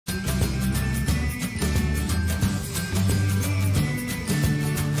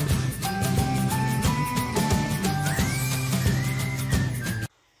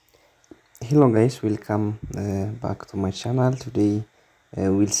Hello guys, welcome back to my channel. Today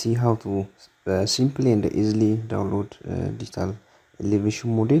we'll see how to simply and easily download digital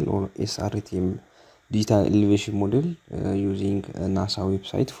elevation model or SRTM digital elevation model using a NASA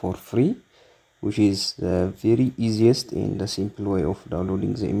website for free, which is the very easiest and the simple way of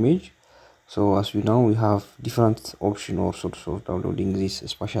downloading the image. So as you know, we have different option or sorts of downloading this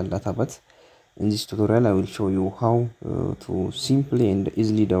spatial data, but in this tutorial I will show you how to simply and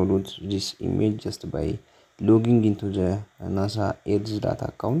easily download this image just by logging into the NASA Earth data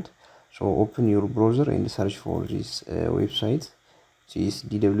account. So open your browser and search for this website, which is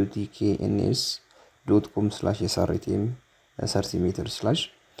dwtkns.com/srtm 30m/.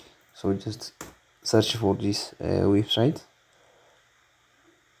 So just search for this website.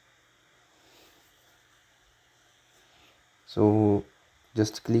 So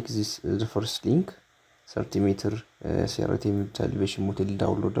just click this the first link, 30m SRTM elevation model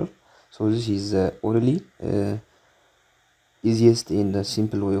downloader. So this is only easiest and the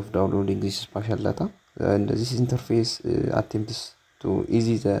simple way of downloading this spatial data, and this interface attempts to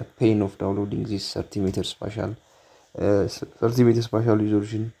ease the pain of downloading this 30m spatial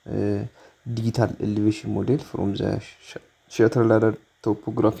resolution digital elevation model from the shuttle ladder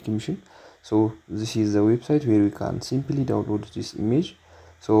topographic mission. So this is the website where we can simply download this image.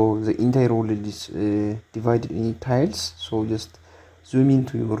 So the entire world is divided in tiles. So just zoom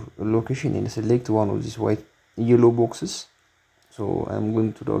into your location and select one of these white yellow boxes. So I'm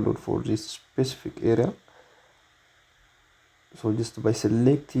going to download for this specific area. So just by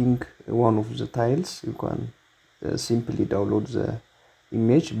selecting one of the tiles, you can simply download the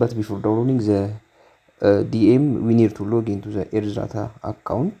image. But before downloading the DM, we need to log into the Earth data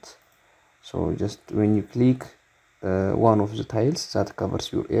account. So just when you click one of the tiles that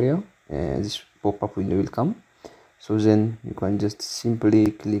covers your area, this pop-up window will come. So then you can just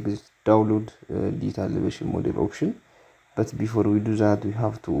simply click this download digital elevation model option. But before we do that, we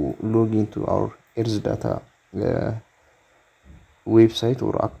have to log into our Earth data website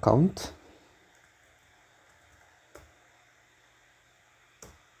or account.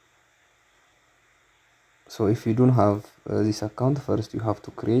 So if you don't have this account, first you have to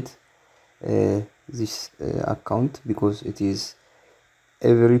create this account, because it is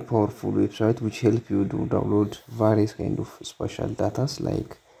a very powerful website which help you to download various kind of spatial data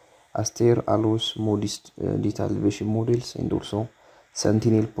like Aster, ALOS, MODIS digital elevation models, and also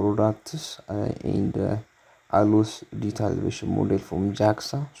Sentinel products and ALOS digital elevation model from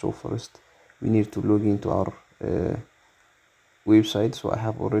JAXA. So first we need to log into our website. So I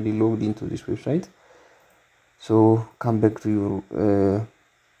have already logged into this website. So come back to your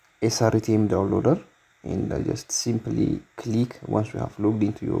SRTM downloader and just simply click. Once you have logged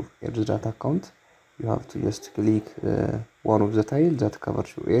into your Earth data account, you have to just click one of the tiles that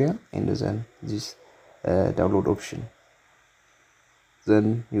covers your area and then this download option.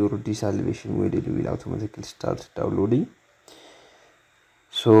 Then your digital elevation model will automatically start downloading.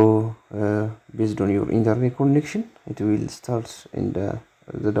 So based on your internet connection, it will start and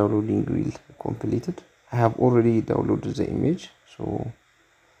the downloading will completed. I have already downloaded the image, so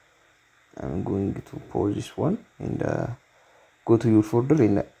I'm going to pause this one and go to your folder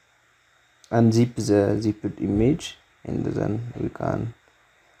and unzip the zipped image, and then we can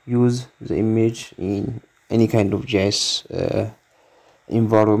use the image in any kind of GIS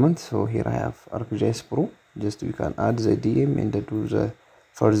environment. So here I have ArcGIS Pro. Just we can add the DM and do the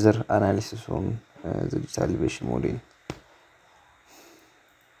further analysis on the digital elevation model.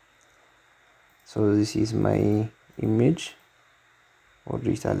 So this is my image or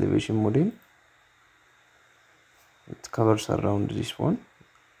digital elevation model. It covers around this one,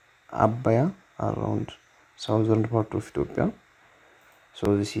 Abaya, around southern part of Ethiopia.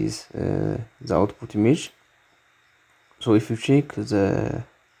 So this is the output image. So if you check the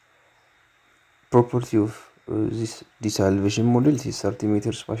property of this digital elevation model, it is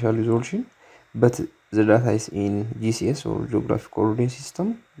 30m spatial resolution, but the data is in GCS or geographic coordinate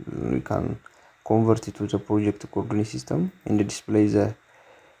system. We can convert it to the project coordinate system and display the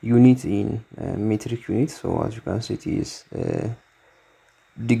unit in metric unit. So as you can see, it is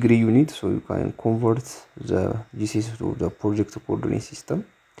degree unit, so you can convert the GCS to the project coordinate system.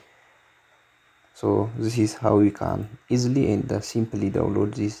 So this is how we can easily and simply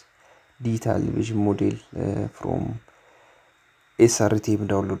download this digital elevation model from SRTM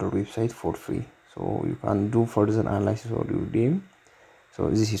downloader website for free. So you can do further analysis or your DM. So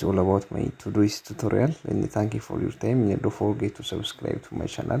this is all about my today's tutorial, and thank you for your time, and don't forget to subscribe to my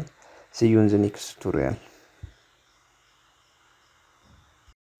channel. See you in the next tutorial.